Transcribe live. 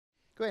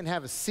Go ahead and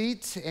have a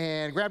seat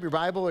and grab your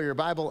Bible or your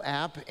Bible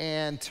app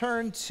and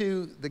turn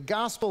to the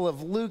Gospel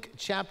of Luke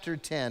chapter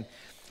 10.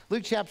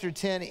 Luke chapter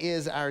 10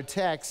 is our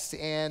text,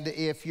 and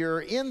if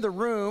you're in the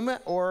room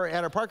or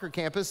at our Parker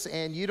campus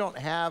and you don't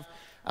have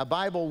a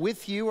Bible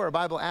with you or a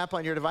Bible app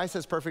on your device,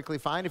 that's perfectly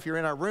fine. If you're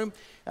in our room,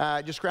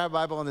 just grab a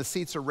Bible on the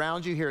seats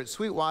around you here at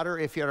Sweetwater.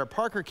 If you're at our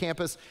Parker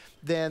campus,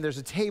 then there's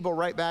a table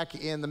right back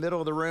in the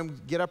middle of the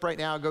room. Get up right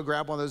now, go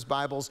grab one of those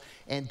Bibles,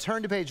 and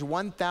turn to page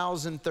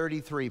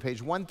 1033.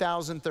 Page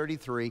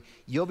 1033,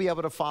 you'll be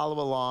able to follow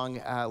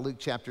along Luke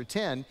chapter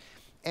 10.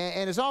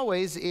 And as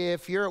always,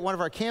 if you're at one of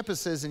our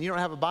campuses and you don't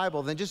have a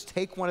Bible, then just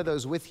take one of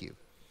those with you.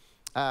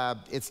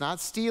 It's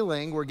not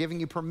stealing. We're giving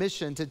you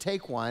permission to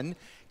take one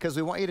because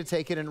we want you to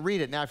take it and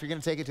read it. Now, if you're going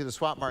to take it to the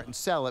Swap Mart and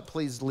sell it,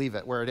 please leave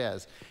it where it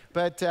is.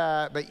 But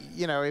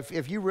you know,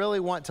 if you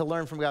really want to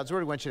learn from God's Word,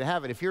 we want you to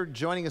have it. If you're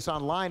joining us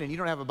online and you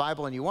don't have a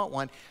Bible and you want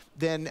one,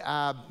 then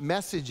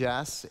message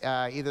us,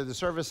 either the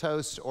service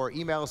host or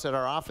email us at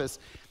our office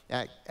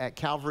at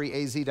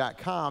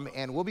calvaryaz.com,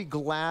 and we'll be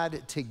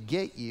glad to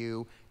get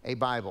you a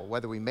Bible,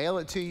 whether we mail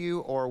it to you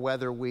or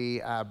whether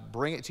we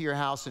bring it to your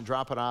house and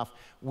drop it off.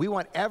 We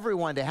want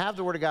everyone to have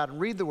the Word of God and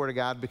read the Word of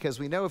God, because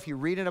we know if you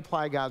read and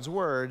apply God's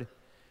Word,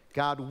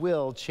 God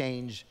will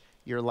change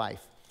your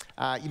life.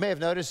 You may have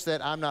noticed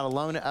that I'm not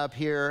alone up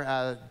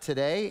here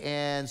today,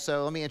 and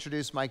so let me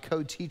introduce my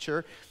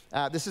co-teacher.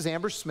 This is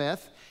Amber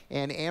Smith,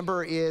 and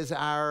Amber is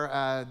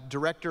our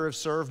Director of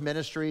Serve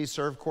Ministry,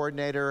 Serve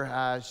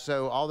Coordinator,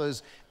 so all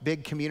those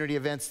big community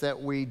events that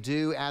we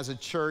do as a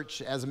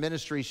church, as a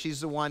ministry,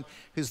 she's the one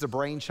who's the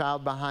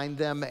brainchild behind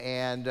them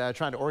and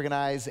trying to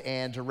organize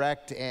and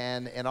direct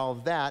and all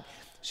of that.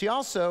 She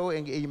also,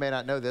 and you may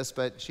not know this,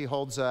 but she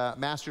holds a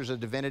Master's of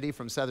Divinity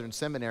from Southern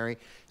Seminary,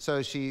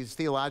 so she's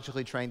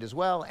theologically trained as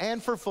well.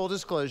 And for full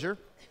disclosure,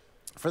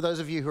 for those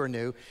of you who are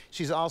new,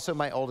 she's also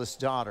my oldest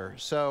daughter.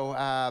 So,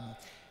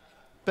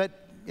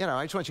 but, you know,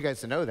 I just want you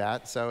guys to know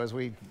that. So as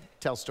we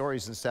tell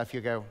stories and stuff, you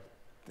go,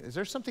 is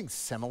there something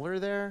similar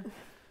there?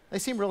 They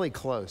seem really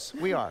close.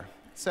 We are.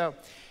 So,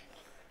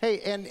 hey,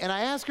 and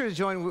I asked her to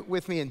join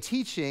with me in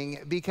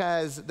teaching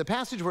because the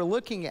passage we're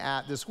looking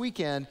at this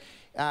weekend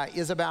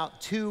is about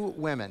two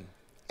women,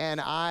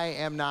 and I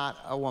am not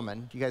a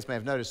woman. You guys may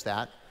have noticed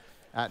that,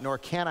 nor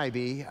can I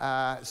be.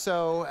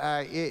 So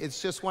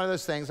it's just one of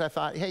those things. I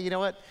thought, hey, you know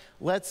what?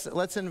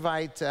 Let's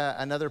invite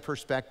another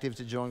perspective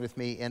to join with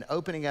me in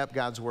opening up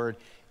God's Word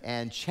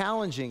and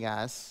challenging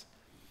us,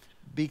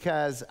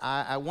 because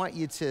I want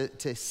you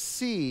to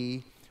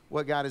see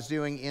what God is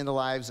doing in the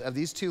lives of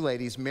these two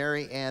ladies,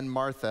 Mary and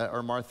Martha,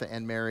 or Martha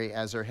and Mary,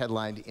 as they're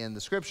headlined in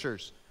the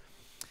Scriptures.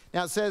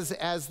 Now it says,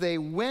 as they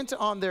went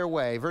on their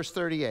way, verse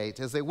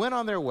 38, as they went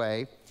on their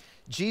way,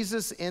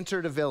 Jesus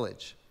entered a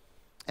village,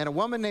 and a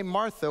woman named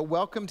Martha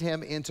welcomed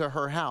him into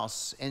her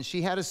house, and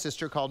she had a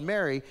sister called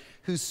Mary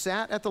who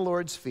sat at the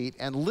Lord's feet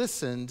and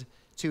listened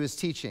to his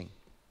teaching.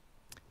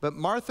 But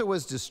Martha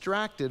was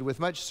distracted with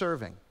much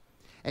serving,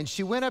 and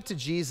she went up to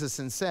Jesus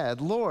and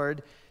said,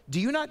 Lord, do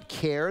you not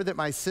care that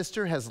my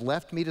sister has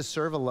left me to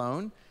serve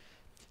alone?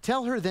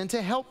 Tell her then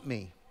to help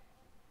me.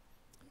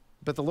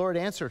 But the Lord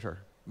answered her,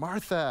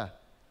 Martha,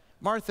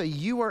 Martha,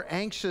 you are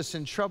anxious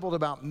and troubled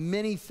about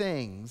many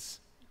things,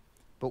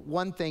 but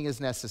one thing is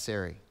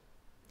necessary.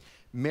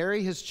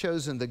 Mary has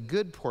chosen the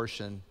good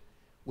portion,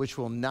 which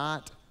will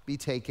not be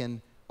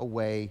taken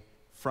away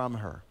from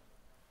her.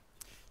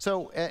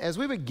 So as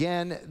we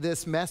begin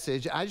this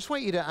message, I just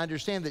want you to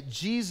understand that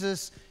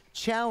Jesus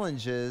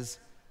challenges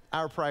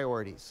our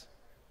priorities.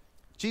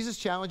 Jesus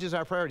challenges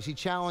our priorities. He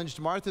challenged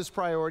Martha's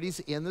priorities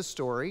in the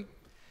story.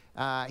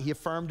 He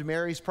affirmed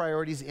Mary's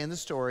priorities in the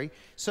story.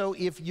 So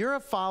if you're a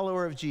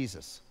follower of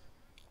Jesus,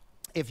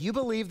 if you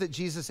believe that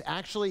Jesus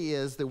actually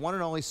is the one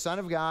and only Son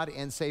of God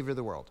and Savior of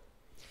the world,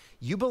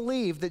 you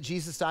believe that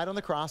Jesus died on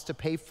the cross to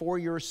pay for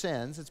your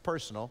sins, it's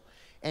personal,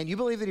 and you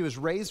believe that he was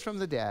raised from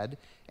the dead,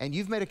 and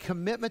you've made a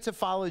commitment to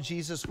follow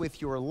Jesus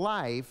with your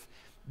life,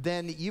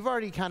 then you've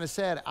already kind of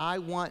said, I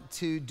want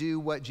to do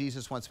what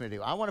Jesus wants me to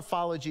do. I want to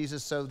follow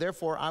Jesus, so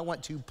therefore I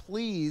want to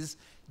please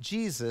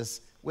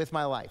Jesus with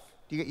my life.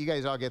 You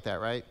guys all get that,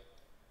 right?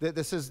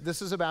 This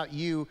is about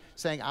you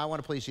saying, I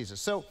want to please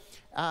Jesus. So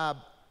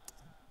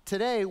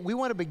today, we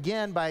want to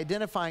begin by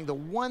identifying the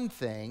one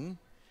thing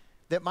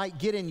that might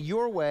get in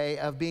your way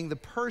of being the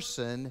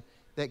person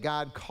that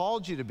God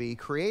called you to be,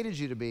 created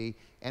you to be,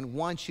 and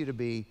wants you to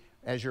be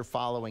as you're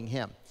following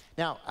him.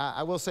 Now,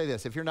 I will say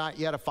this. If you're not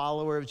yet a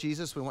follower of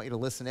Jesus, we want you to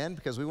listen in,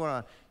 because we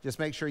want to just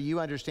make sure you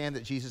understand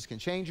that Jesus can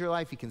change your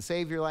life, he can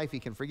save your life,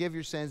 he can forgive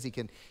your sins, he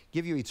can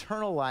give you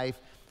eternal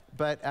life,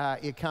 but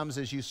it comes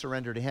as you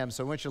surrender to him.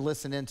 So I want you to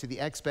listen in to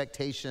the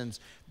expectations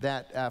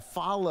that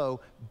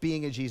follow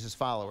being a Jesus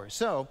follower.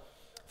 So,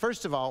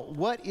 first of all,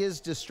 what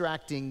is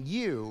distracting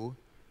you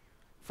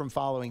from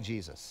following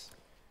Jesus?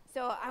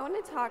 So I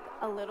want to talk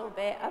a little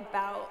bit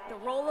about the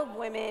role of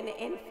women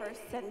in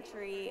first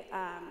century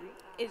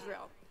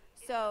Israel.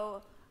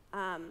 So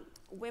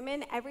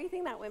women,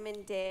 everything that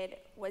women did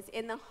was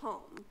in the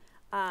home.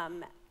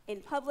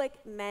 In public,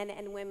 men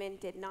and women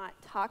did not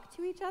talk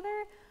to each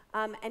other.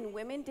 and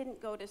women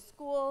didn't go to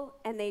school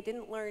and they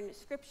didn't learn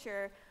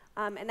scripture,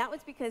 and that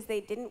was because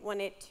they didn't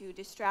want it to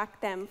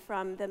distract them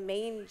from the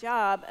main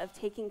job of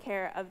taking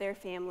care of their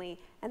family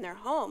and their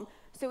home.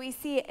 So we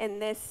see in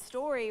this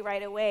story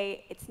right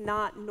away, it's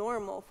not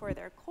normal for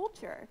their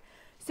culture.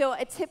 So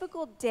a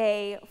typical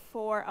day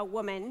for a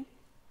woman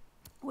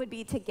would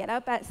be to get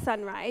up at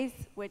sunrise,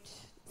 which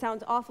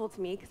sounds awful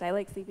to me because I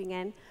like sleeping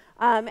in,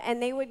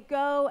 and they would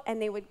go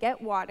and they would get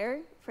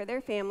water for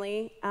their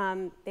family.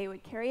 They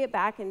would carry it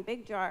back in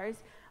big jars,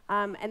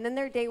 and then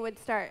their day would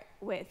start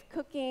with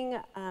cooking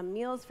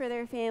meals for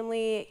their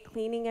family,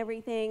 cleaning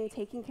everything,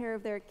 taking care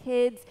of their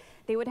kids.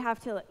 They would have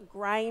to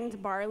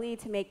grind barley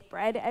to make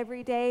bread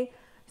every day.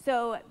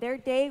 So their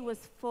day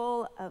was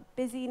full of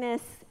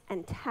busyness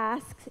and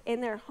tasks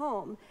in their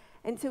home.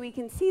 And so we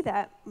can see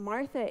that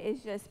Martha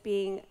is just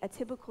being a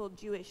typical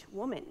Jewish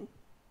woman.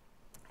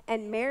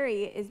 And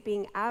Mary is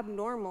being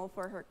abnormal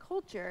for her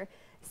culture,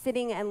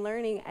 sitting and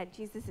learning at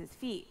Jesus'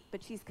 feet,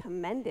 but she's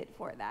commended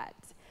for that.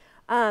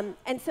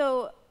 And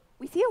so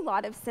we see a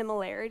lot of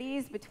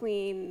similarities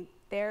between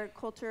their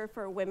culture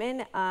for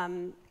women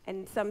and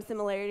some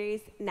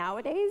similarities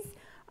nowadays.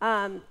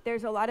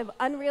 There's a lot of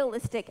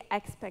unrealistic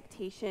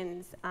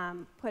expectations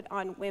put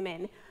on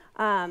women,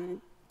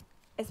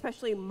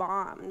 especially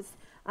moms.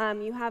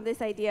 You have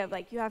this idea of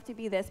like, you have to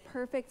be this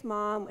perfect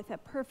mom with a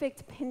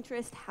perfect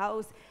Pinterest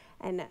house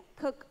and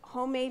cook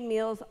homemade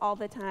meals all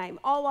the time,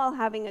 all while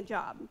having a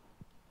job.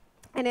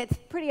 And it's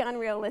pretty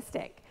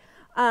unrealistic.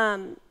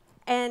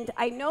 And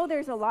I know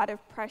there's a lot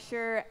of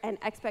pressure and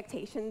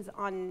expectations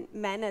on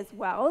men as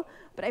well,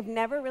 but I've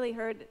never really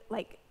heard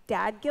like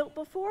dad guilt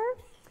before.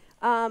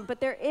 But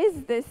there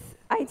is this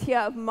idea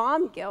of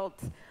mom guilt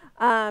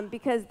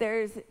because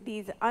there's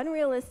these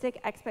unrealistic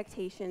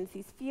expectations,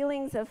 these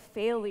feelings of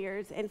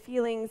failures and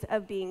feelings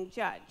of being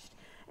judged.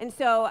 And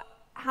so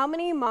how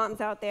many moms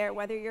out there,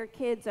 whether your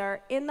kids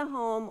are in the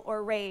home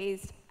or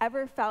raised,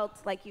 ever felt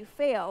like you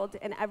failed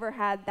and ever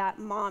had that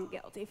mom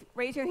guilt?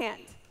 Raise your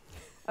hand.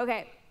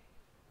 Okay.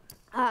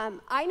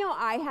 I know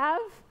I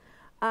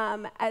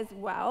have as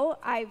well.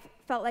 I've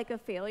felt like a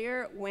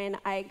failure when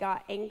I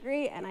got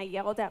angry and I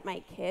yelled at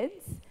my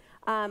kids.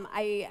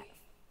 I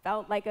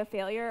felt like a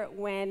failure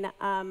when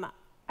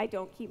I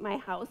don't keep my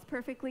house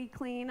perfectly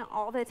clean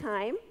all the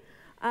time,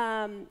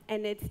 and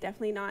it's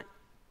definitely not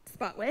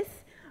spotless.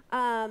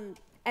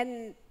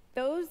 And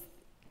those,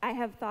 I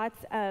have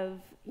thoughts of,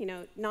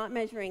 not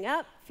measuring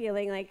up,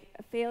 feeling like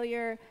a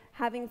failure,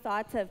 having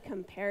thoughts of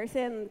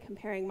comparison,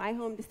 comparing my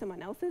home to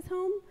someone else's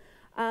home.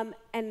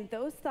 And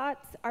those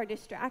thoughts are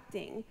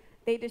distracting.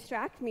 They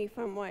distract me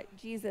from what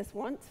Jesus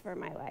wants for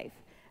my life.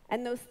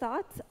 And those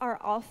thoughts are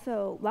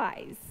also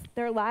lies.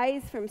 They're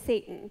lies from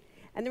Satan.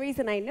 And the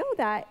reason I know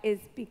that is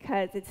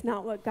because it's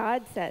not what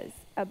God says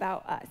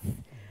about us.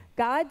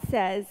 God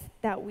says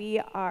that we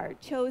are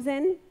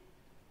chosen,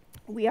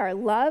 we are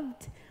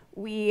loved,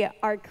 we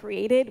are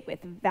created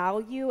with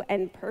value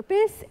and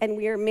purpose, and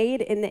we are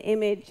made in the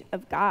image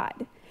of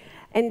God.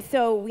 And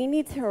so we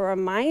need to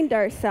remind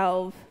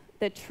ourselves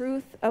the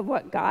truth of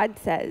what God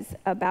says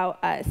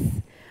about us.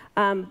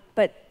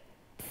 But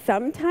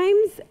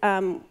sometimes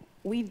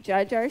we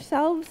judge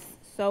ourselves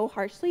so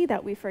harshly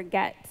that we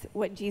forget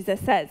what Jesus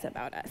says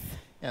about us.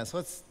 Yeah, so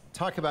let's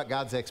talk about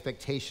God's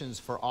expectations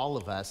for all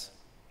of us,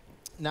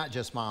 not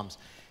just moms.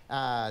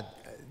 By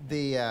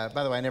the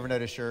way, I never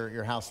noticed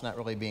your house not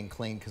really being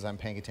clean because I'm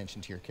paying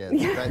attention to your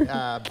kids.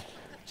 But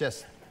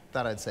just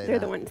thought I'd say They're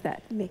that. the ones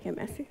that make it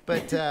messy.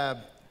 But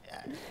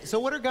so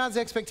what are God's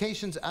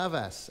expectations of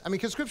us? I mean,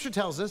 because Scripture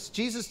tells us,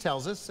 Jesus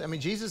tells us,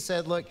 Jesus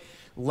said, look,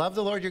 love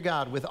the Lord your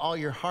God with all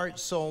your heart,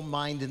 soul,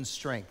 mind, and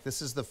strength.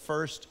 This is the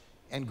first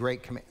and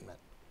great commandment.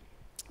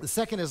 The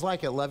second is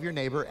like it, love your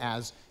neighbor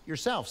as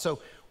yourself. So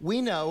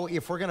we know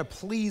if we're going to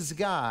please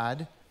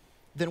God,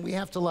 then we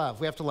have to love.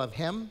 We have to love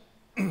him,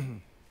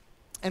 and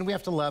we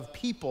have to love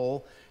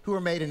people who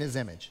are made in his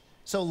image.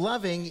 So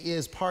loving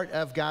is part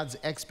of God's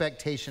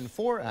expectation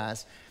for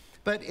us.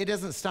 But it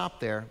doesn't stop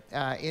there.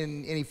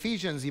 In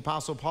Ephesians, the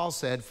Apostle Paul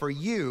said, for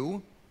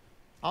you,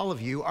 all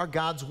of you, are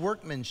God's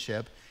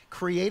workmanship,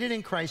 created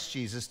in Christ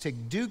Jesus to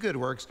do good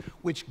works,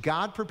 which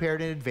God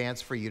prepared in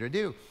advance for you to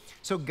do.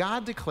 So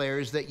God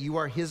declares that you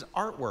are his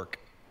artwork,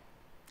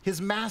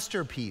 his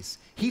masterpiece.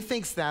 He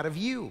thinks that of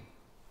you.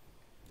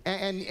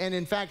 And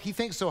in fact, he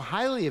thinks so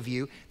highly of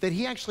you that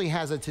he actually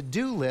has a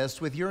to-do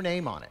list with your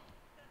name on it.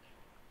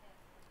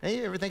 Hey,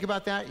 you ever think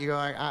about that? You go,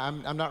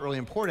 I'm not really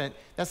important.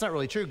 That's not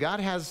really true. God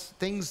has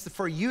things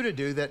for you to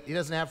do that he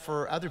doesn't have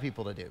for other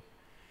people to do.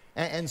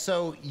 And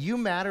so you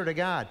matter to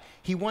God.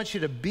 He wants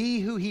you to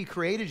be who he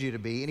created you to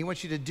be, and he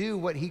wants you to do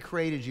what he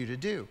created you to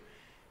do.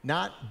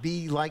 Not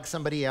be like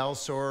somebody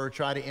else or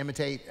try to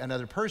imitate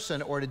another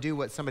person or to do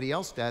what somebody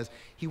else does.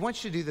 He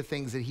wants you to do the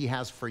things that he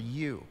has for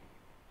you.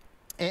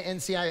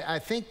 And see, I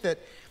think that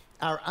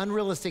our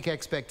unrealistic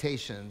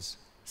expectations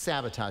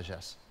sabotage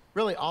us.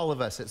 Really, all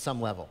of us at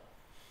some level.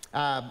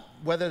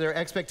 Whether they're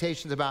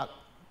expectations about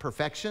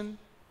perfection,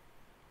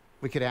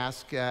 we could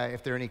ask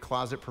if there are any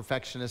closet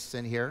perfectionists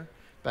in here.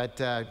 But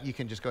you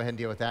can just go ahead and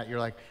deal with that. You're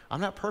like,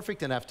 I'm not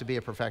perfect enough to be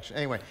a perfectionist.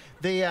 Anyway,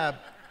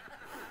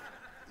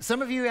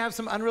 some of you have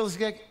some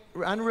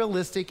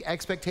unrealistic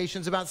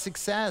expectations about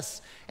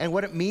success and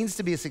what it means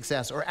to be a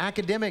success, or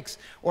academics,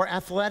 or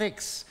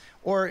athletics,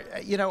 or,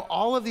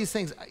 all of these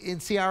things.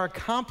 And see, our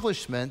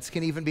accomplishments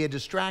can even be a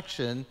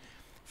distraction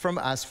from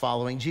us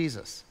following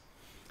Jesus.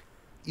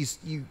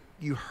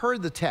 You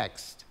heard the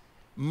text.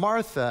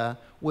 Martha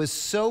was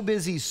so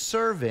busy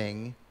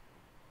serving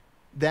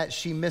that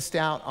she missed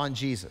out on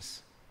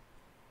Jesus.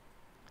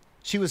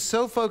 She was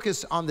so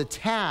focused on the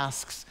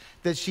tasks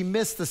that she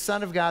missed the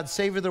Son of God,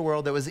 Savior of the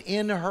world, that was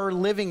in her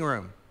living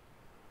room.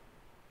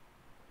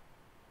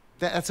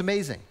 That's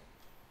amazing.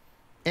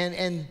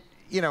 And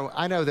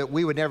I know that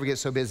we would never get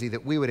so busy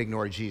that we would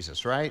ignore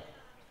Jesus, right?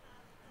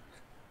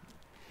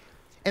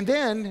 And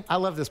then, I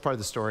love this part of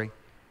the story,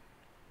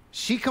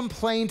 she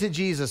complained to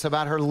Jesus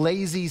about her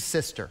lazy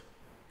sister,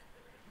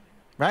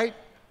 right?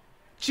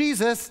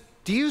 Jesus,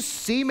 do you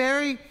see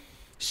Mary?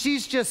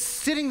 She's just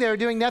sitting there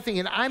doing nothing,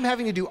 and I'm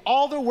having to do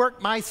all the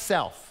work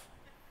myself.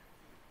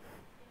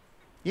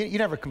 You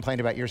never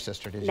complained about your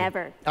sister, did you?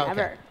 Never,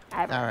 ever.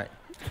 All right.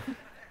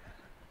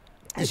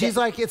 And she's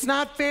like, it's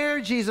not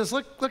fair, Jesus.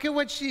 Look at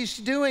what she's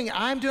doing.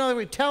 I'm doing all the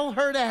work. Tell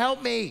her to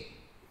help me.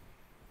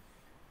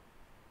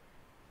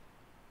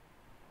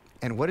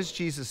 And what does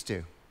Jesus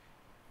do?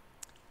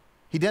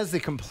 He does the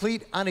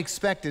complete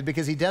unexpected,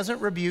 because he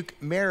doesn't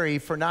rebuke Mary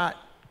for not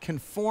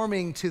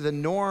conforming to the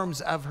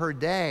norms of her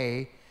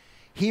day.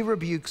 He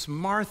rebukes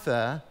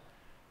Martha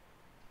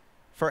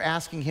for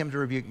asking him to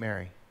rebuke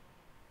Mary.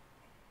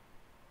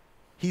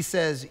 He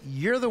says,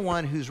 you're the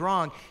one who's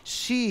wrong.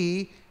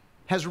 She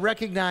has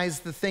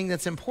recognized the thing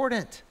that's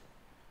important.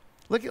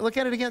 Look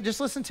at it again. Just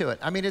listen to it.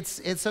 I mean,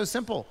 it's so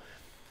simple.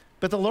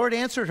 But the Lord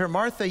answered her,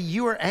 Martha,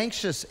 you are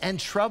anxious and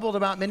troubled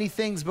about many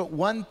things, but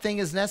one thing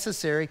is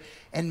necessary,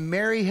 and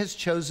Mary has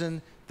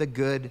chosen the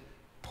good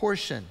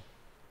portion.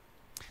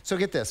 So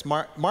get this.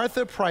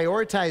 Martha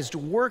prioritized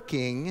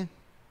working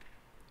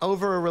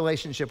over a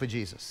relationship with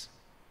Jesus.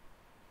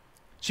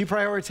 She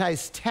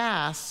prioritized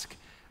task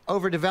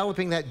over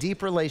developing that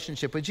deep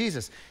relationship with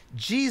Jesus.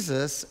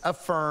 Jesus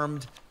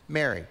affirmed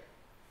Mary.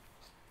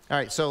 All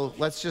right, so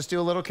let's just do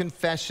a little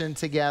confession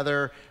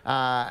together.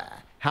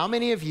 How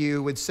many of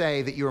you would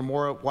say that you are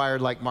more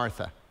wired like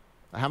Martha?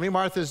 How many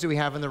Marthas do we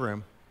have in the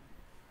room?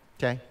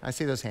 Okay, I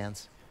see those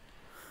hands.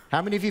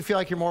 How many of you feel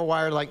like you're more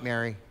wired like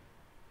Mary?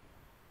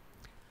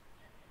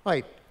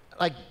 Wait,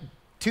 like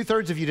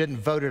 2/3 of you didn't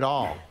vote at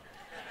all.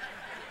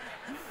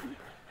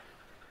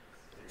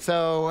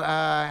 So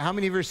how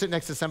many of you are sitting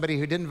next to somebody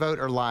who didn't vote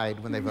or lied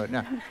when they voted?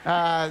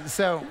 No.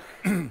 So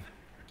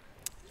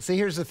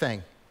here's the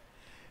thing.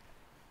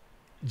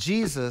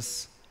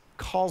 Jesus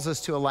calls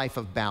us to a life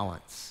of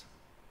balance.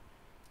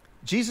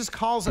 Jesus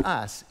calls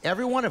us,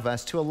 every one of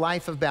us, to a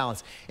life of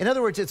balance. In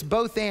other words, it's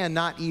both and,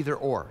 not either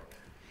or.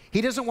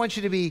 He doesn't want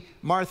you to be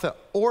Martha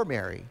or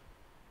Mary.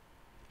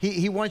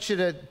 He wants you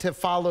to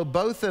follow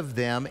both of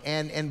them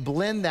and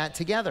blend that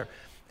together.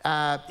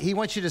 He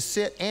wants you to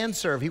sit and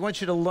serve. He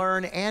wants you to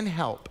learn and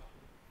help.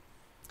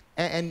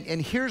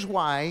 And here's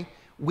why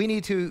we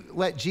need to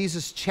let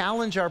Jesus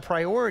challenge our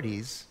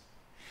priorities,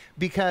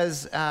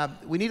 because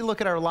we need to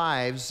look at our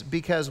lives,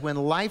 because when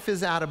life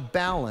is out of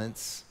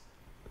balance,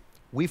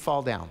 we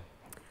fall down.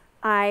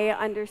 I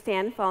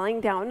understand falling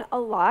down a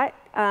lot.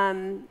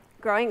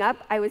 Growing up,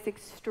 I was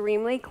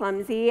extremely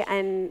clumsy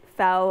and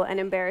fell and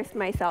embarrassed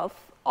myself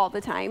all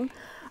the time.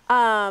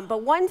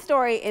 But one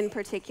story in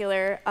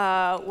particular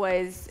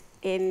was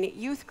in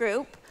youth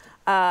group.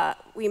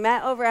 We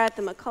met over at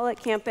the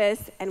McCulloch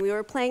campus, and we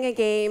were playing a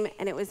game,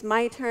 and it was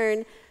my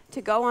turn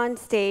to go on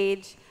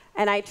stage,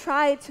 and I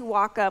tried to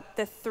walk up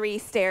the 3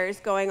 stairs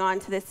going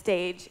onto the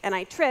stage, and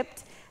I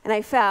tripped, and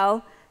I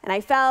fell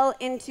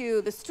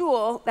into the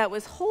stool that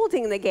was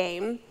holding the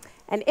game,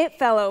 and it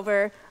fell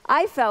over,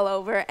 I fell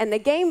over, and the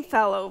game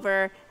fell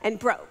over and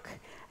broke.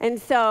 And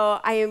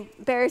so I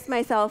embarrassed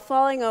myself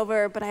falling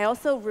over, but I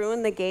also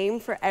ruined the game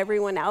for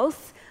everyone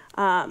else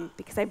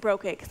because I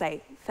broke it because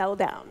I fell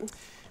down.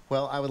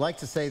 Well, I would like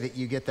to say that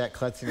you get that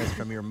klutziness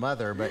from your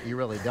mother, but you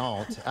really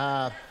don't.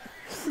 I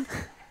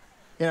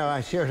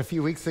shared a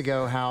few weeks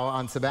ago how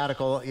on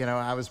sabbatical,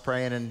 I was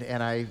praying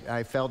and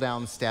I fell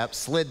down steps,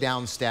 slid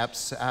down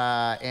steps,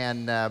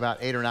 and about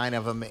 8 or 9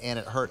 of them, and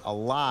it hurt a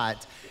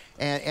lot.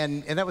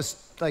 And that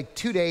was like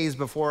 2 days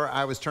before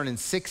I was turning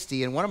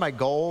 60, and one of my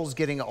goals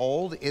getting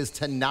old is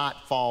to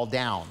not fall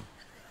down.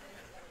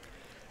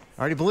 I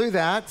already blew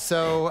that,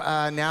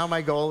 so now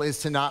my goal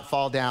is to not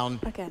fall down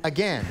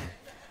again.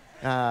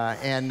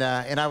 And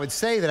I would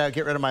say that I would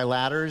get rid of my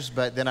ladders,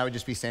 but then I would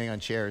just be standing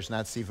on chairs, and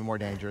that's even more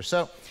dangerous.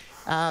 So,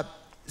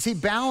 see,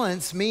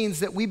 balance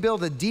means that we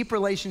build a deep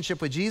relationship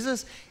with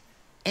Jesus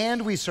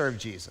and we serve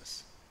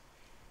Jesus.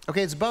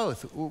 Okay, it's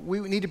both. We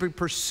need to be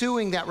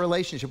pursuing that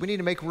relationship. We need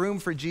to make room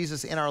for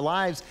Jesus in our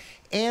lives,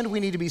 and we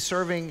need to be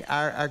serving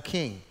our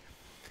King.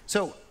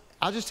 So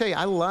I'll just tell you,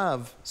 I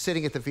love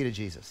sitting at the feet of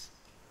Jesus.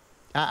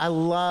 I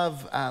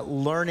love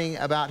learning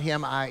about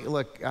him.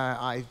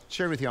 I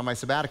shared with you on my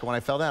sabbatical when I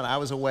fell down. I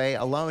was away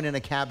alone in a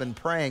cabin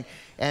praying,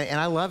 and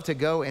I love to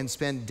go and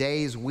spend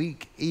days,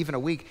 even a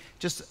week,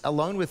 just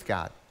alone with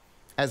God.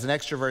 As an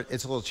extrovert,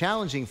 it's a little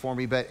challenging for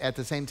me, but at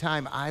the same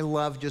time, I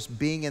love just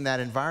being in that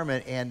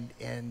environment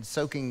and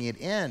soaking it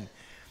in.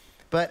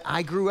 But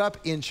I grew up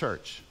in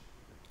church.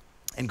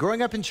 And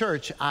growing up in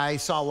church, I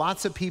saw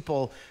lots of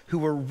people who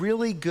were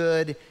really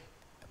good.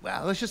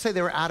 Well, let's just say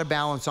they were out of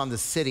balance on the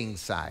sitting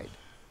side,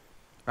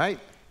 right?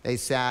 They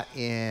sat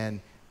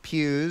in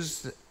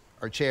pews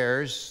or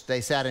chairs.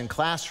 They sat in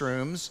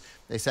classrooms.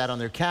 They sat on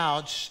their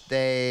couch.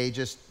 They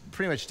just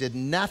pretty much did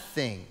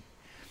nothing.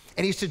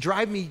 And it used to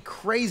drive me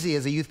crazy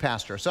as a youth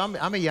pastor. So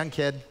I'm a young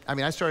kid. I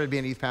mean, I started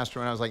being a youth pastor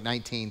when I was like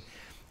 19.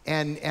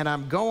 And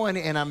I'm going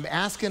and I'm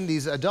asking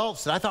these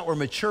adults that I thought were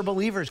mature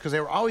believers because they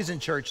were always in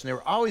church and they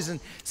were always in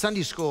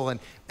Sunday school. And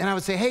I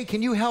would say, hey,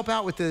 can you help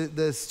out with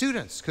the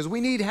students? Because we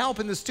need help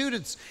in the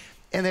students.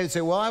 And they would say,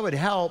 well, I would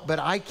help, but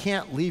I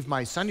can't leave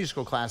my Sunday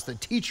school class. The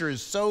teacher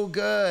is so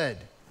good.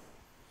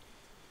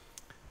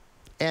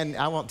 And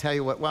I won't tell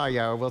you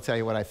I will tell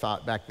you what I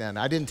thought back then.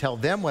 I didn't tell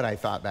them what I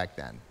thought back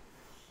then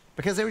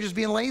because they were just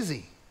being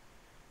lazy.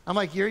 I'm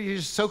like, you're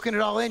just soaking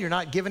it all in. You're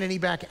not giving any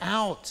back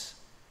out.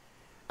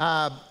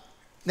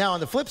 Now, on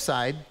the flip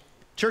side,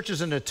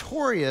 churches are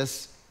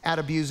notorious at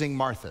abusing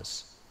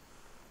Marthas.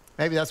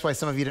 Maybe that's why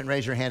some of you didn't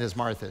raise your hand as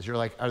Marthas. You're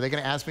like, are they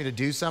going to ask me to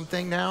do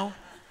something now?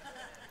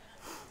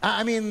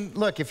 I mean,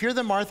 look, if you're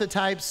the Martha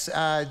types,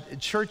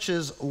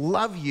 churches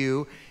love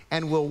you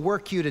and will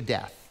work you to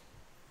death,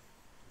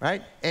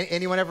 right?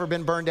 Anyone ever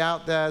been burned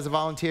out as a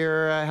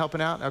volunteer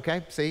helping out?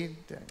 Okay, see,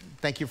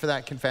 thank you for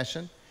that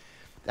confession.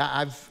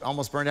 I've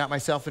almost burned out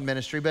myself in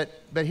ministry, but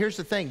here's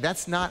the thing.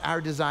 That's not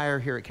our desire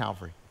here at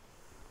Calvary.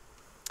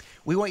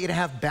 We want you to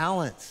have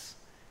balance.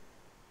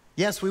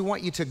 Yes, we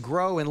want you to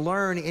grow and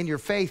learn in your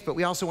faith, but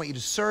we also want you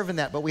to serve in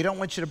that, but we don't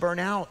want you to burn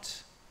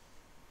out.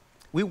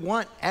 We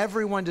want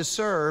everyone to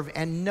serve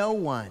and no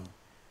one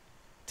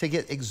to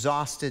get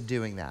exhausted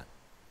doing that.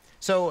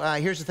 So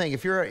here's the thing.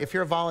 If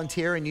you're a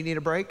volunteer and you need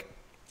a break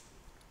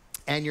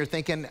and you're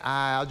thinking,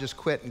 I'll just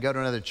quit and go to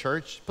another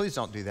church, please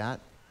don't do that.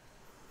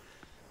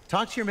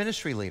 Talk to your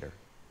ministry leader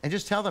and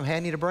just tell them, hey, I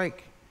need a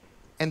break.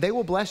 And they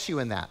will bless you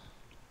in that.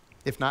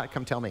 If not,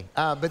 come tell me.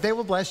 But they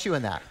will bless you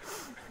in that.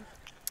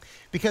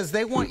 Because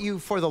they want you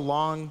for the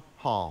long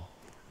haul.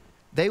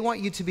 They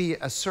want you to be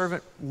a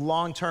servant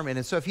long term.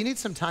 And so if you need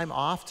some time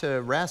off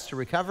to rest, to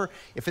recover,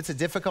 if it's a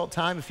difficult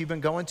time, if you've been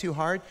going too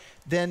hard,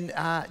 then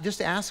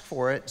just ask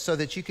for it so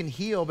that you can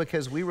heal,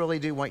 because we really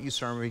do want you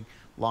serving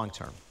long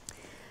term.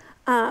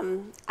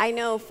 I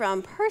know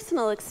from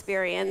personal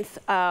experience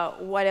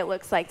what it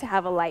looks like to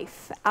have a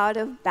life out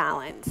of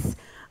balance.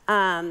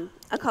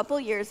 A couple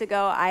years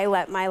ago, I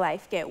let my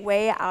life get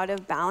way out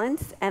of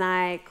balance, and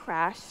I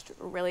crashed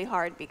really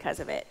hard because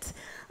of it.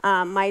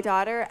 My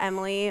daughter,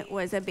 Emily,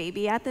 was a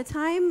baby at the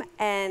time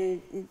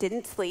and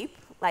didn't sleep,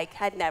 like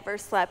had never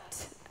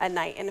slept a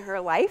night in her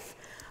life.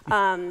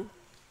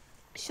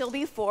 She'll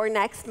be 4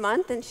 next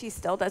month, and she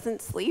still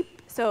doesn't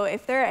sleep. So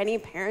if there are any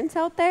parents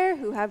out there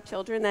who have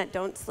children that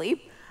don't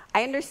sleep,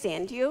 I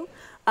understand you.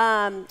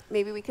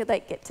 Maybe we could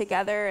get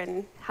together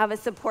and have a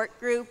support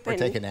group. Or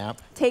take a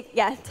nap. Take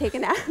a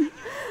nap.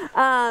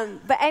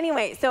 But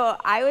anyway, so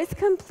I was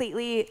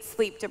completely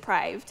sleep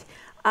deprived.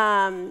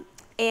 And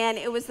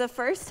it was the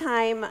first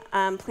time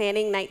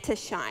planning Night to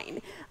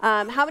Shine.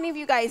 How many of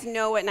you guys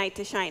know what Night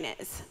to Shine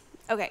is?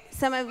 Okay,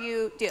 some of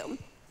you do.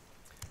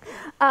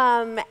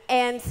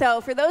 And so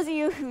for those of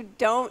you who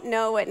don't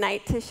know what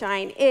Night to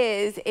Shine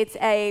is, it's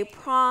a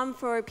prom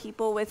for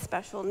people with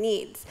special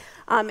needs.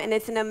 And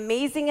it's an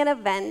amazing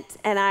event,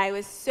 and I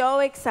was so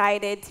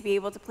excited to be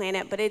able to plan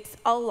it, but it's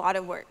a lot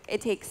of work.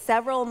 It takes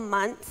several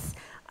months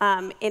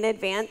in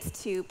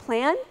advance to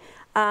plan,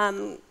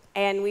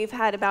 and we've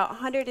had about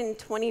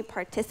 120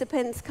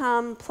 participants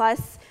come,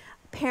 plus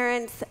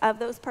parents of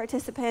those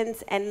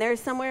participants, and there's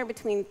somewhere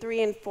between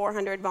 300 and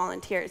 400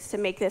 volunteers to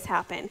make this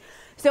happen.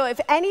 So if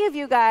any of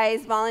you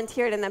guys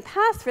volunteered in the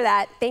past for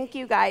that, thank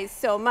you guys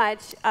so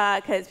much,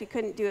 because we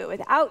couldn't do it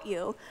without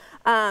you.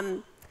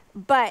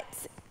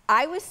 But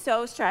I was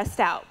so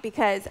stressed out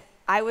because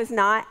I was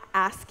not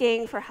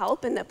asking for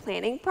help in the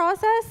planning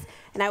process,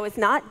 and I was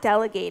not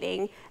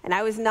delegating, and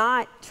I was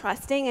not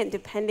trusting and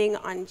depending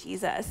on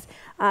Jesus.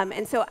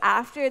 And so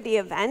after the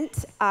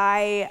event,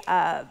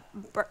 I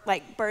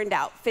burned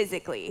out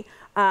physically.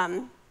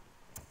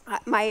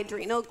 My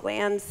adrenal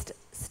glands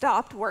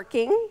stopped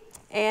working,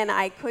 and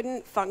I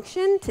couldn't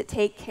function to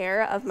take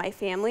care of my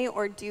family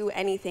or do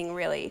anything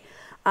really.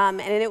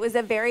 And it was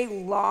a very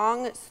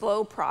long,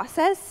 slow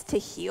process to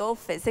heal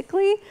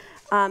physically,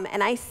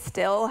 and I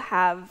still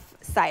have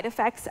side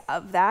effects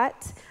of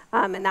that,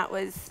 and that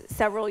was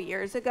several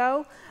years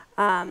ago.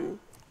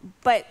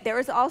 But there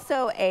was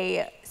also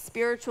a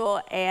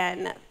spiritual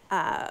and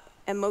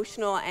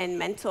emotional and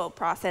mental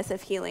process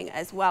of healing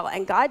as well,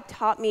 and God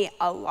taught me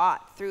a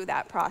lot through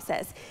that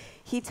process.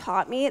 He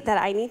taught me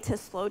that I need to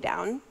slow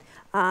down.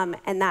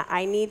 and that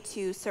I need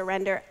to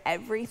surrender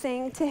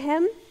everything to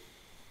him.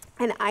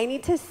 And I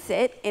need to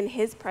sit in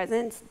his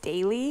presence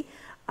daily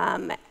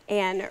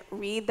and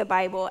read the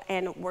Bible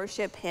and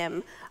worship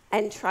him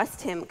and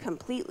trust him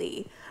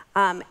completely.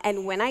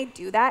 And when I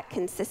do that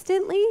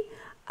consistently,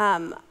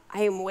 I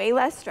am way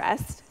less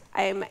stressed.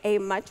 I am a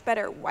much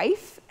better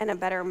wife and a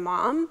better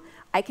mom.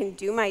 I can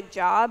do my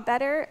job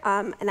better,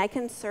 and I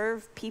can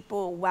serve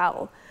people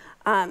well.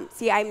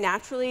 See, I'm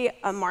naturally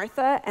a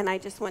Martha, and I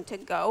just want to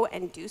go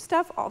and do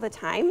stuff all the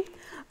time.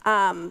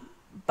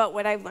 But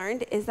what I've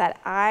learned is that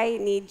I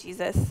need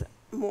Jesus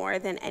more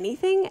than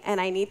anything, and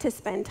I need to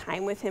spend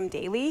time with him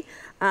daily,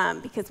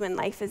 because when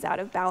life is out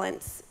of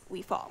balance,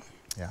 we fall.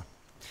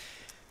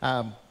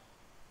 Yeah.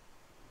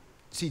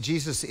 See,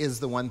 Jesus is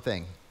the one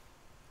thing.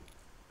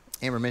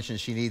 Amber mentioned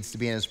she needs to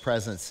be in his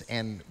presence,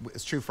 and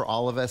it's true for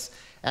all of us.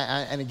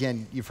 And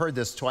again, you've heard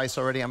this twice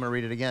already. I'm going to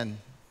read it again.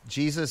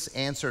 Jesus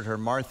answered her,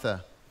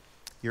 Martha,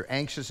 you're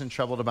anxious and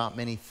troubled about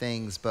many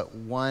things, but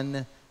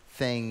one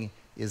thing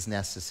is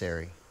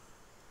necessary.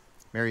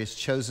 Mary has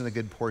chosen a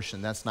good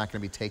portion. That's not going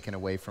to be taken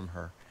away from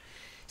her.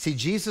 See,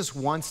 Jesus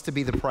wants to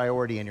be the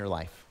priority in your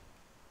life.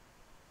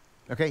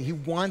 Okay, he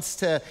wants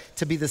to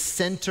be the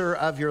center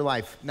of your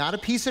life, not a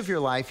piece of your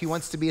life. He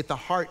wants to be at the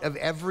heart of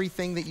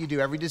everything that you do,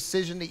 every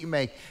decision that you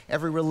make,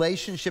 every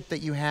relationship that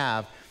you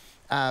have.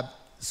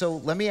 So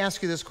let me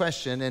ask you this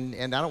question,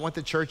 and I don't want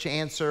the church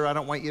answer. I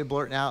don't want you to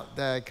blurt it out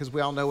because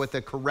we all know what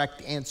the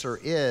correct answer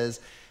is.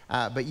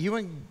 But you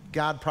and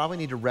God probably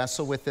need to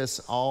wrestle with this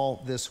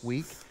all this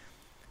week.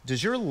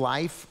 Does your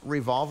life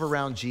revolve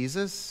around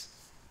Jesus,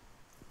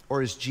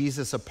 or is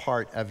Jesus a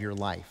part of your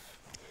life?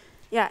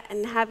 Yeah,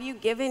 and have you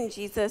given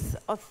Jesus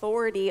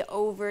authority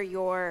over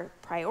your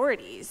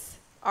priorities?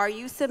 Are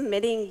you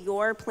submitting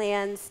your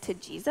plans to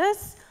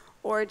Jesus,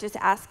 or just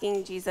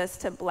asking Jesus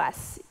to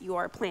bless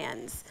your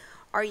plans?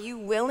 Are you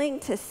willing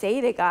to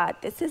say to God,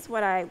 this is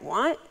what I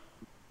want,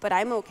 but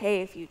I'm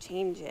okay if you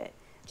change it?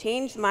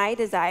 Change my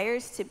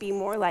desires to be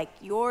more like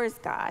yours,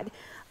 God,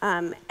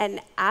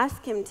 and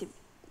ask him to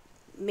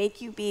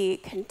make you be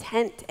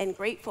content and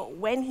grateful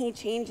when he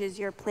changes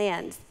your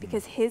plans,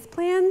 because his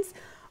plans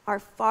are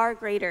far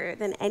greater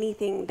than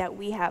anything that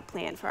we have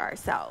planned for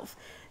ourselves.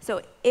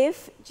 So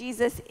if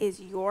Jesus is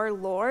your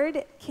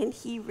Lord, can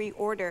he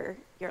reorder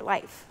your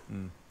life?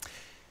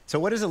 So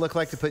what does it look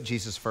like to put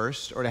Jesus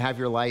first, or to have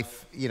your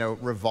life,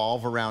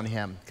 revolve around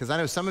him? Because I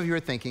know some of you are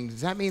thinking,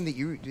 does that mean that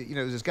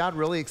does God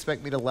really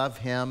expect me to love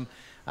him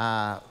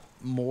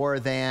more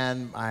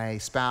than my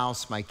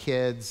spouse, my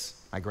kids,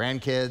 my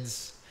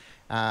grandkids?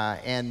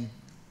 And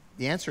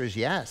the answer is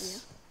yes.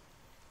 Yeah.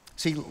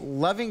 See,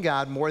 loving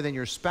God more than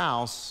your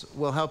spouse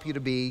will help you to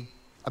be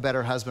a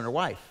better husband or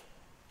wife.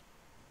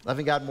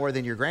 Loving God more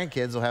than your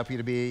grandkids will help you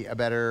to be a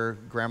better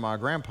grandma or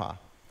grandpa.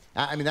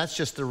 I mean, that's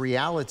just the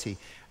reality.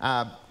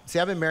 See,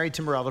 I've been married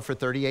to Merelda for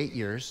 38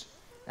 years,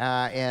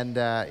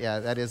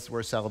 that is,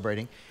 we're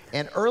celebrating.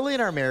 And early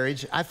in our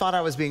marriage, I thought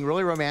I was being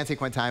really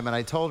romantic one time, and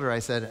I told her, I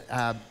said,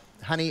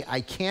 honey, I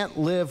can't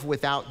live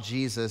without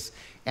Jesus,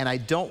 and I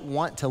don't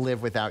want to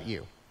live without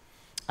you.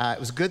 It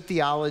was good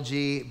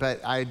theology,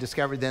 but I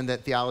discovered then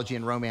that theology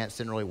and romance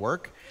didn't really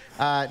work,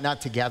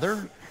 not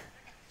together.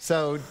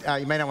 So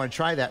you may not want to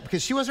try that,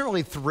 because she wasn't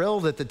really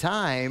thrilled at the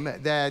time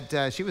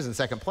that she was in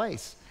second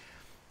place.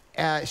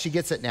 She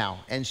gets it now,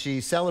 and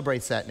she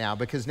celebrates that now,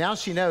 because now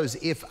she knows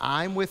if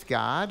I'm with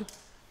God,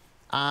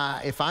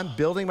 if I'm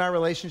building my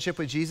relationship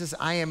with Jesus,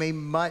 I am a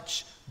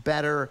much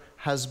better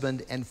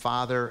husband and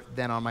father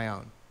than on my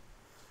own.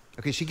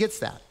 Okay, she gets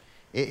that.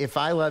 If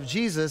I love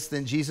Jesus,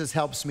 then Jesus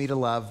helps me to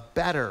love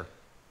better.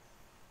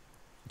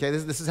 Okay,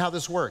 this is how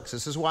this works.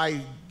 This is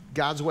why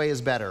God's way is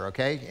better,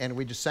 okay? And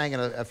we just sang it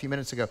a few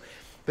minutes ago.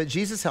 But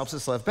Jesus helps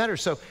us love better.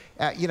 So,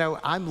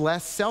 I'm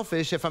less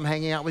selfish if I'm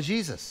hanging out with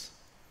Jesus.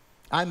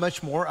 I'm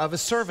much more of a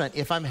servant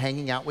if I'm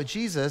hanging out with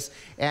Jesus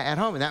at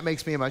home. And that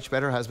makes me a much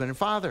better husband and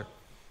father.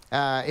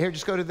 Here,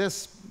 just go to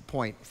this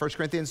point. 1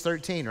 Corinthians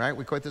 13, right?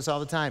 We quote this all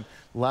the time.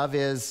 Love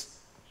is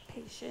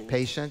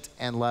patient,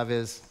 and love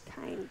is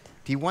kind.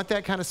 Do you want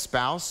that kind of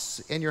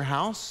spouse in your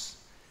house?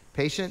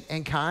 Patient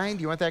and kind?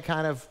 Do you want that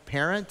kind of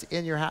parent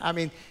in your house? I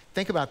mean,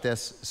 think about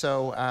this.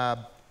 So,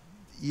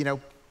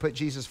 put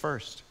Jesus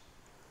first.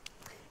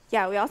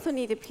 Yeah, we also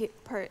need to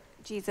put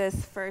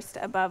Jesus first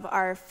above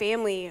our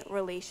family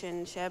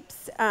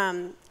relationships.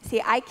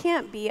 See, I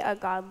can't be a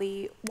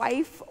godly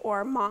wife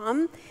or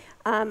mom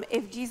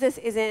if Jesus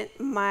isn't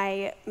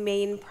my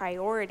main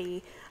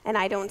priority and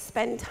I don't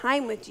spend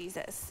time with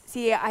Jesus.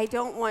 See, I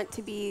don't want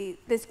to be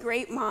this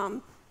great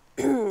mom.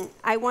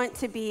 I want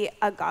to be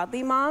a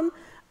godly mom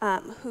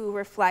who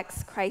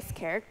reflects Christ's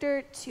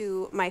character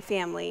to my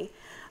family.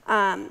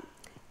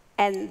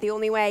 And the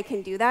only way I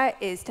can do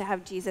that is to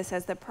have Jesus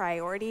as the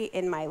priority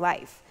in my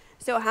life.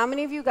 So how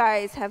many of you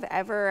guys have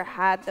ever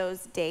had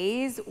those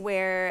days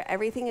where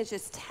everything is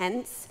just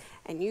tense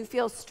and you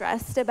feel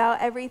stressed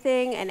about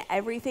everything and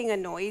everything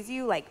annoys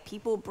you, like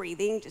people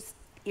breathing just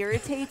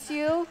irritates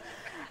you?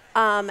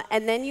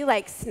 and then you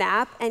like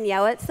snap and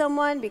yell at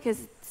someone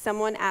because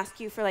someone asked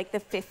you for like the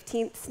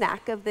 15th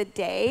snack of the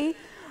day.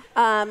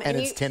 And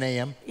it's 10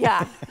 a.m.?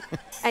 Yeah.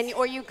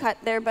 Or you cut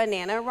their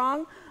banana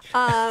wrong.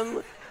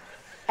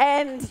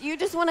 And you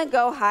just want to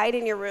go hide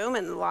in your room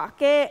and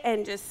lock it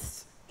and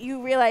just,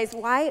 you realize,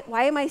 why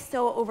am I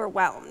so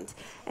overwhelmed?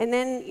 And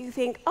then you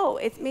think, oh,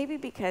 it's maybe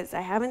because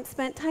I haven't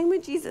spent time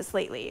with Jesus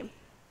lately.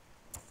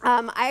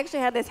 I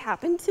actually had this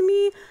happen to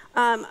me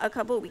a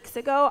couple of weeks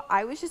ago.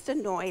 I was just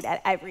annoyed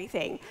at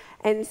everything.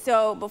 And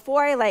so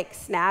before I like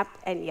snapped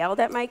and yelled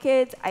at my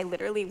kids, I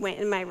literally went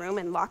in my room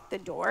and locked the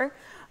door.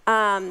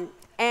 And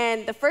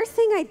the first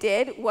thing I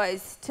did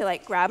was to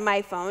like grab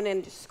my phone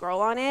and just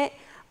scroll on it.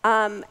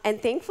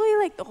 And thankfully,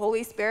 like the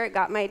Holy Spirit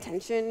got my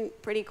attention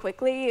pretty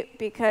quickly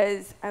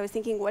because I was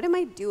thinking, what am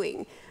I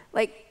doing?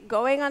 Like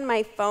going on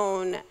my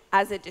phone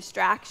as a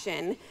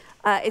distraction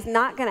is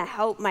not going to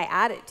help my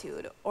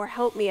attitude or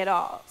help me at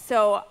all.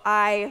 So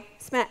I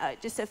spent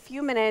just a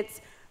few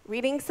minutes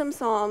reading some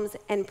Psalms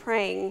and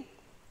praying,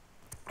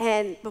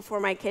 and before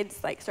my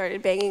kids like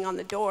started banging on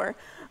the door.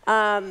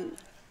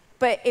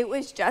 But it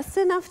was just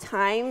enough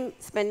time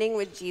spending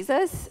with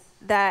Jesus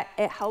that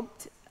it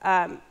helped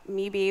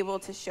me be able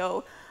to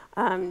show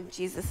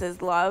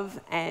Jesus' love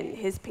and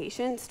his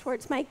patience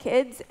towards my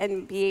kids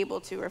and be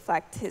able to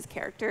reflect his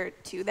character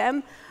to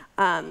them,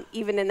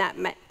 even in that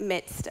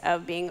midst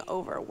of being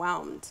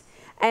overwhelmed.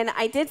 And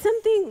I did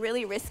something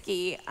really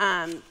risky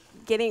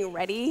getting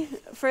ready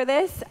for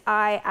this.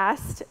 I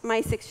asked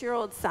my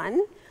 6-year-old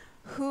son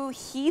who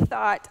he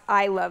thought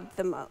I loved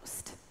the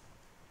most.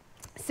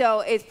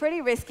 So it's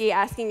pretty risky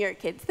asking your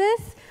kids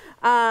this.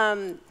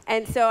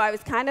 And so I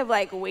was kind of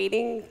like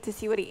waiting to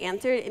see what he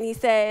answered, and he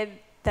said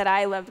that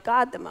I loved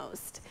God the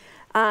most.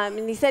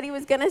 And he said he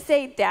was going to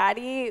say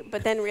daddy,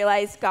 but then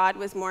realized God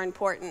was more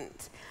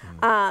important.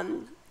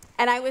 And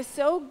I was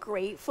so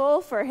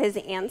grateful for his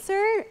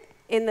answer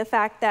in the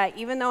fact that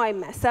even though I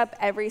mess up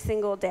every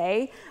single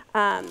day,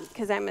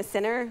 because I'm a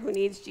sinner who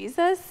needs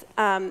Jesus,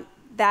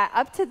 that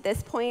up to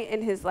this point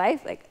in his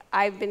life, like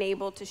I've been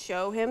able to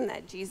show him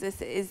that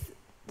Jesus is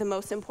the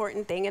most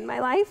important thing in my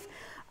life.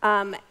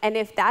 And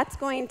if that's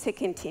going to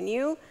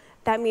continue,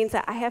 that means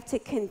that I have to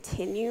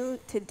continue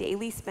to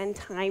daily spend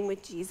time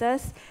with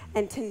Jesus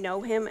and to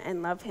know him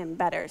and love him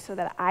better so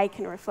that I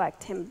can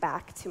reflect him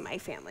back to my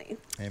family.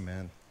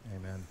 Amen.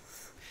 Amen.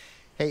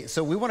 Hey,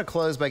 so we want to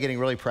close by getting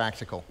really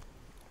practical.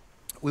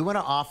 We want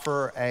to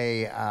offer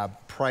a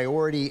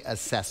priority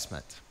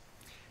assessment.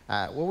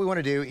 What we want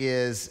to do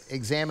is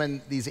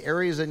examine these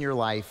areas in your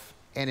life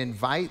and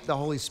invite the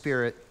Holy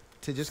Spirit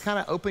to just kind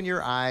of open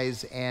your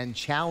eyes and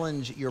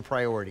challenge your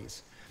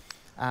priorities.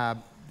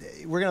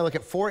 We're going to look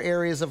at 4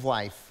 areas of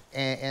life,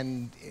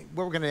 and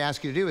what we're going to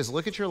ask you to do is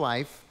look at your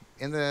life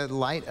in the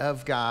light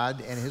of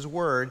God and his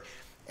word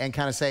and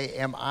kind of say,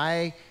 am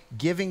I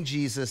giving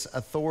Jesus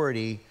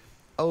authority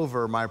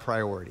over my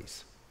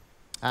priorities?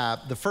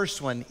 The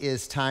first one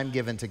is time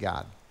given to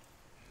God,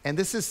 and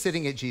this is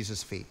sitting at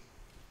Jesus' feet.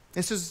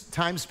 This is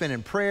time spent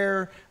in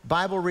prayer,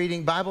 Bible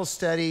reading, Bible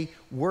study,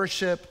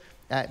 worship.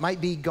 It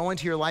might be going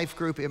to your life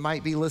group. It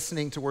might be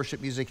listening to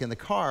worship music in the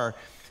car.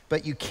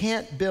 But you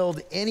can't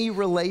build any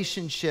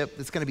relationship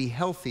that's going to be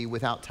healthy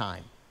without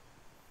time.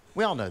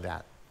 We all know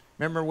that.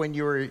 Remember when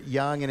you were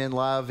young and in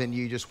love and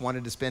you just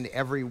wanted to spend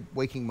every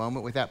waking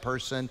moment with that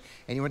person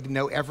and you wanted to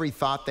know every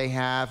thought they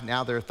have?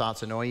 Now their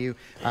thoughts annoy you,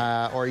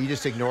 or you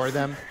just ignore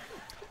them.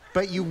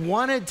 But you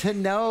wanted to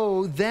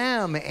know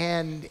them,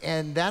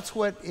 and that's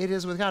what it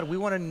is with God. We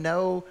want to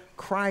know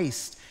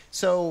Christ.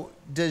 So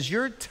does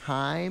your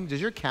time, does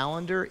your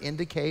calendar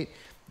indicate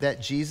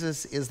that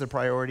Jesus is the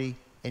priority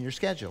in your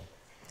schedule?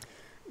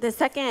 The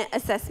second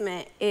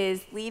assessment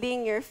is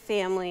leading your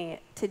family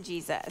to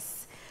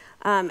Jesus.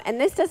 And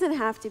this doesn't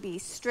have to be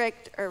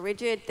strict or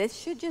rigid. This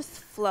should just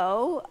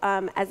flow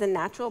as a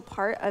natural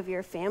part of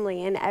your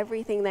family in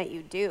everything that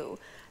you do.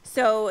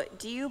 So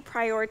do you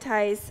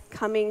prioritize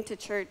coming to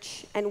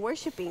church and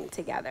worshiping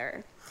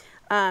together?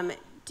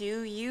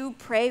 Do you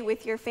pray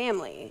with your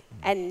family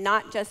and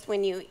not just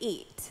when you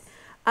eat?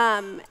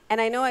 And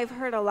I know I've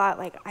heard a lot,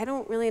 like, I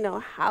don't really know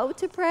how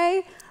to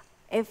pray.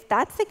 If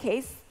that's the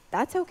case,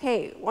 that's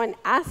okay. One,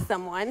 ask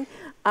someone,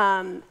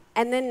 and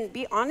then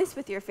be honest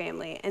with your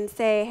family and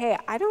say, hey,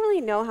 I don't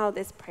really know how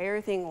this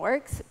prayer thing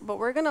works, but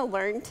we're going to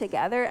learn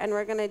together and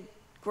we're going to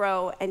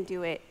grow and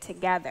do it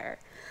together.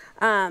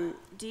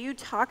 Do you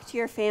talk to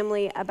your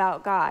family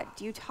about God?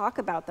 Do you talk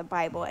about the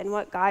Bible and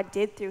what God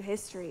did through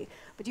history?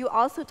 But do you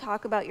also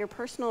talk about your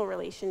personal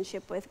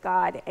relationship with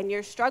God and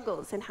your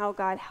struggles and how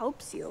God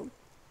helps you?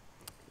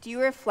 Do you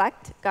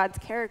reflect God's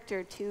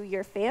character to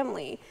your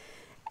family?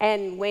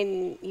 And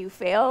when you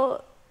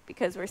fail,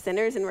 because we're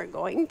sinners and we're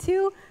going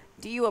to,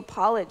 do you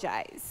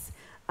apologize?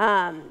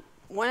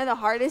 One of the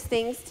hardest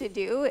things to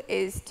do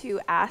is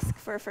to ask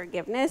for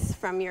forgiveness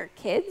from your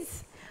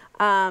kids.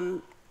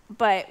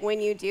 But when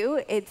you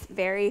do, it's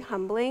very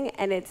humbling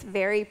and it's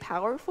very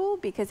powerful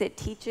because it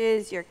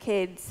teaches your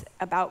kids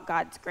about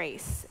God's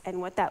grace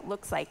and what that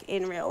looks like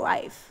in real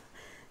life.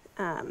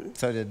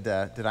 So did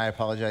I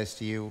apologize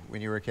to you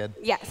when you were a kid?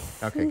 Yes.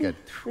 Okay, good.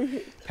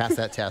 Pass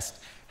that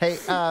test. Hey,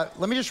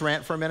 let me just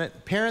rant for a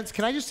minute. Parents,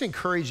 can I just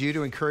encourage you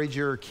to encourage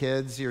your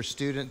kids, your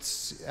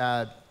students,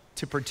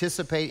 to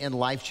participate in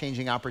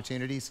life-changing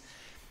opportunities?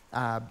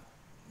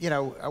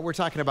 We're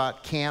talking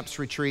about camps,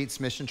 retreats,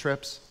 mission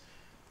trips.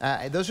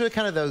 Those are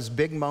kind of those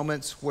big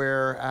moments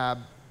where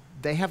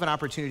they have an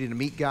opportunity to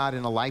meet God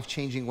in a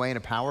life-changing way, in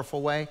a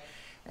powerful way.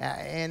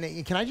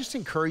 And can I just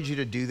encourage you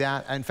to do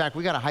that? In fact,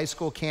 we got a high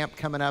school camp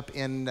coming up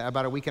in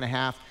about a week and a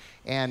half,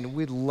 and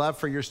we'd love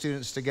for your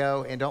students to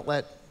go, and don't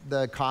let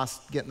the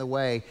cost get in the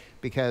way,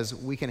 because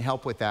we can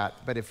help with that.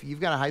 But if you've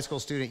got a high school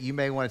student, you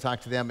may want to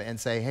talk to them and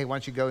say, hey, why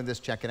don't you go in this,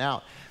 check it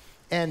out.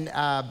 And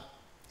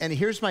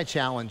here's my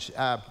challenge.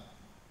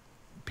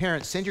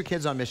 Parents, send your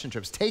kids on mission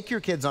trips. Take your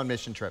kids on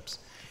mission trips.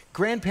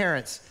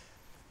 Grandparents,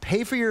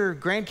 pay for your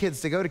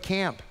grandkids to go to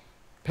camp.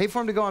 Pay for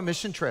them to go on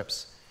mission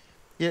trips.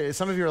 Yeah,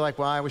 some of you are like,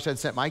 well, I wish I'd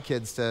sent my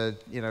kids to,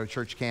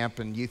 church camp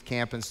and youth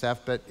camp and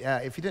stuff. But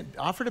if you didn't,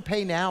 offer to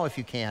pay now if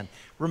you can.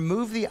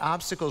 Remove the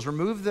obstacles.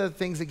 Remove the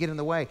things that get in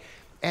the way.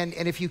 And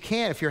if you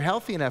can, if you're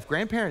healthy enough,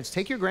 grandparents,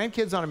 take your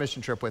grandkids on a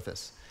mission trip with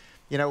us.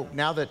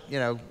 Now that,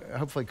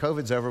 hopefully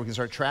COVID's over, we can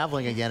start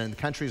traveling again and the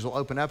countries will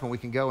open up and we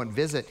can go and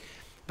visit.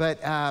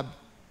 But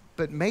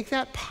make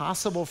that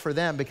possible for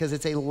them, because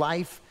it's a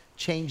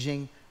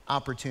life-changing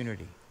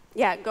opportunity.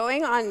 Yeah,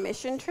 going on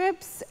mission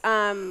trips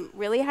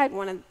really had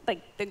one of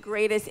the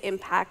greatest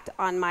impact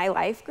on my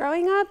life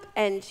growing up,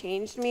 and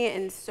changed me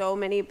in so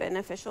many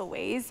beneficial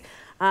ways.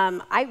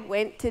 I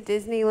went to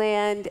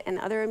Disneyland and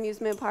other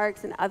amusement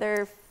parks and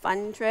other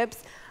fun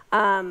trips,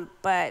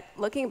 but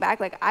looking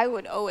back, I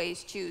would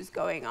always choose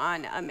going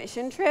on a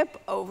mission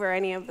trip over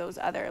any of those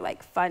other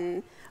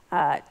fun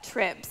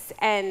trips.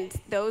 And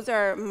those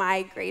are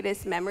my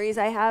greatest memories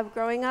I have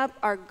growing up,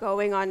 are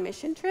going on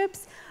mission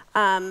trips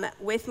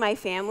with my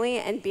family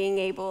and being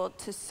able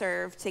to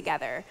serve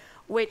together,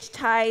 which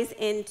ties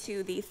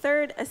into the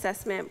third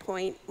assessment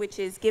point, which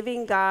is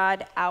giving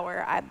God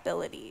our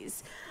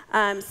abilities.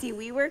 See,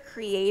 we were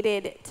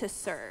created to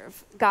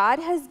serve. God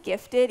has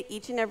gifted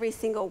each and every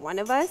single one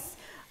of us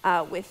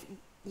with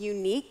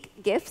unique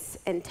gifts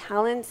and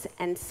talents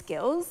and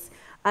skills,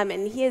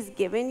 and he has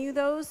given you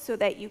those so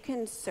that you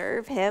can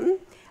serve him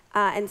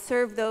and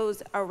serve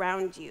those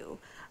around you.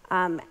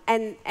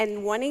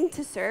 And wanting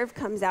to serve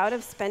comes out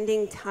of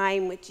spending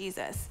time with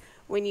Jesus.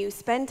 When you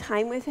spend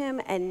time with him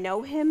and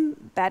know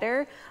him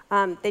better,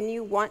 then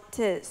you want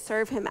to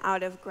serve him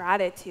out of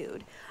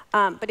gratitude.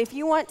 But if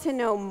you want to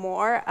know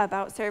more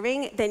about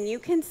serving, then you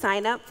can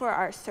sign up for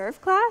our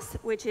serve class,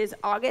 which is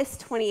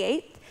August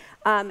 28th.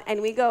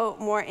 And we go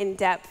more in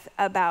depth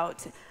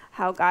about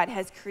how God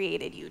has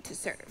created you to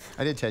serve.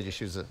 I did tell you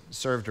she was a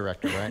serve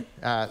director, right?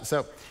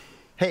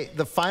 Hey,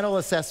 the final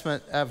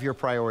assessment of your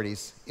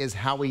priorities is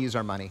how we use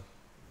our money.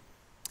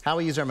 How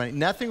we use our money.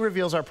 Nothing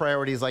reveals our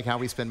priorities like how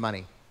we spend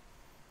money.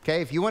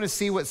 Okay, if you want to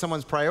see what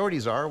someone's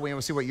priorities are, we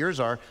want to see what yours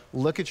are,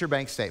 look at your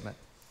bank statement.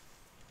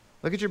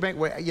 Look at your bank,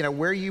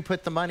 where you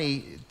put the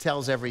money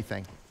tells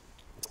everything.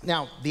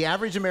 Now, the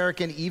average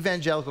American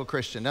evangelical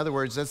Christian, in other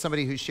words, that's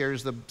somebody who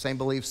shares the same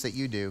beliefs that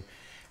you do.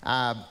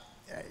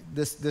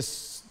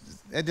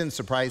 It didn't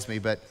surprise me,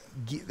 but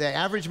the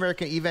average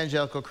American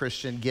evangelical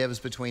Christian gives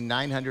between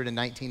 $900 and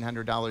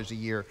 $1,900 a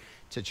year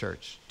to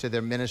church, to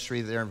their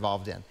ministry that they're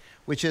involved in,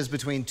 which is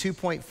between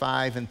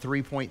 2.5 and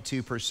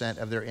 3.2%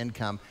 of their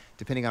income,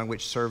 depending on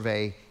which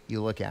survey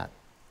you look at.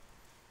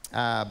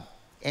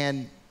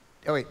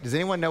 Does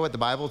anyone know what the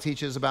Bible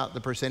teaches about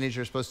the percentage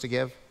you're supposed to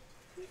give?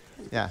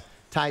 Yeah,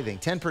 tithing,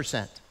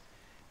 10%.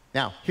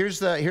 Now,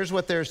 here's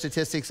what their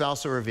statistics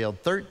also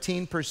revealed.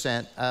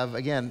 13% of,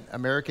 again,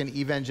 American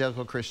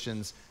evangelical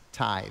Christians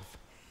tithe.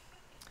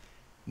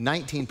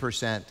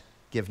 19%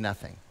 give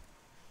nothing.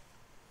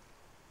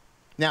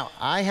 Now,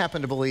 I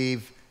happen to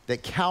believe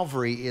that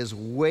Calvary is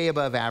way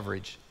above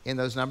average in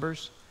those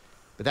numbers,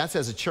 but that's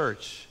as a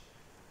church.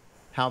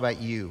 How about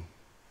you?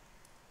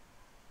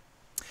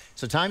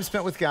 So time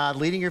spent with God,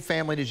 leading your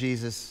family to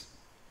Jesus,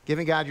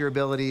 giving God your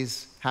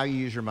abilities, how you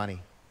use your money.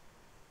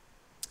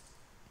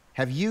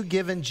 Have you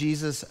given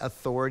Jesus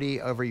authority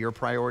over your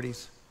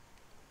priorities?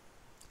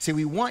 See,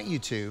 we want you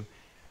to,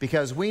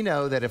 because we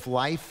know that if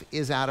life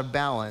is out of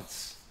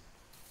balance,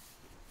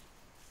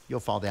 you'll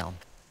fall down.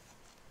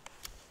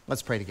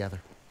 Let's pray together.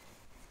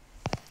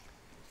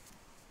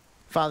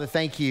 Father,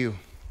 thank you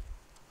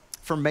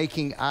for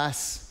making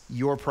us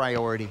your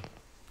priority.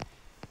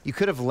 You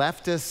could have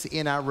left us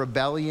in our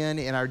rebellion,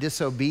 in our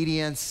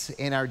disobedience,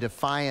 in our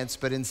defiance,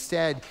 but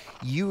instead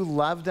you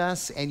loved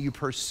us and you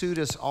pursued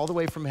us all the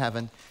way from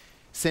heaven,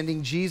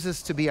 sending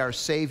Jesus to be our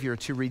Savior,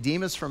 to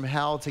redeem us from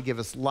hell, to give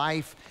us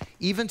life,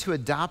 even to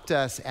adopt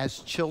us as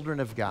children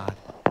of God.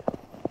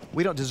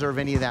 We don't deserve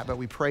any of that, but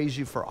we praise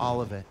you for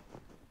all of it.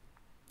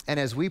 And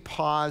as we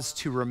pause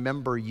to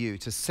remember you,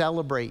 to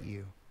celebrate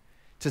you,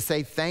 to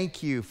say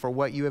thank you for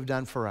what you have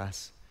done for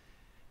us,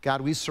 God,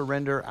 we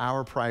surrender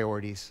our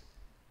priorities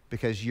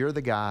because you're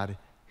the God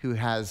who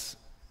has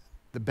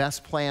the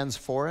best plans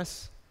for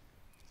us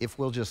if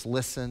we'll just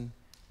listen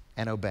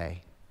and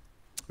obey.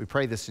 We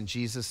pray this in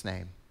Jesus'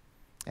 name.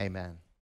 Amen.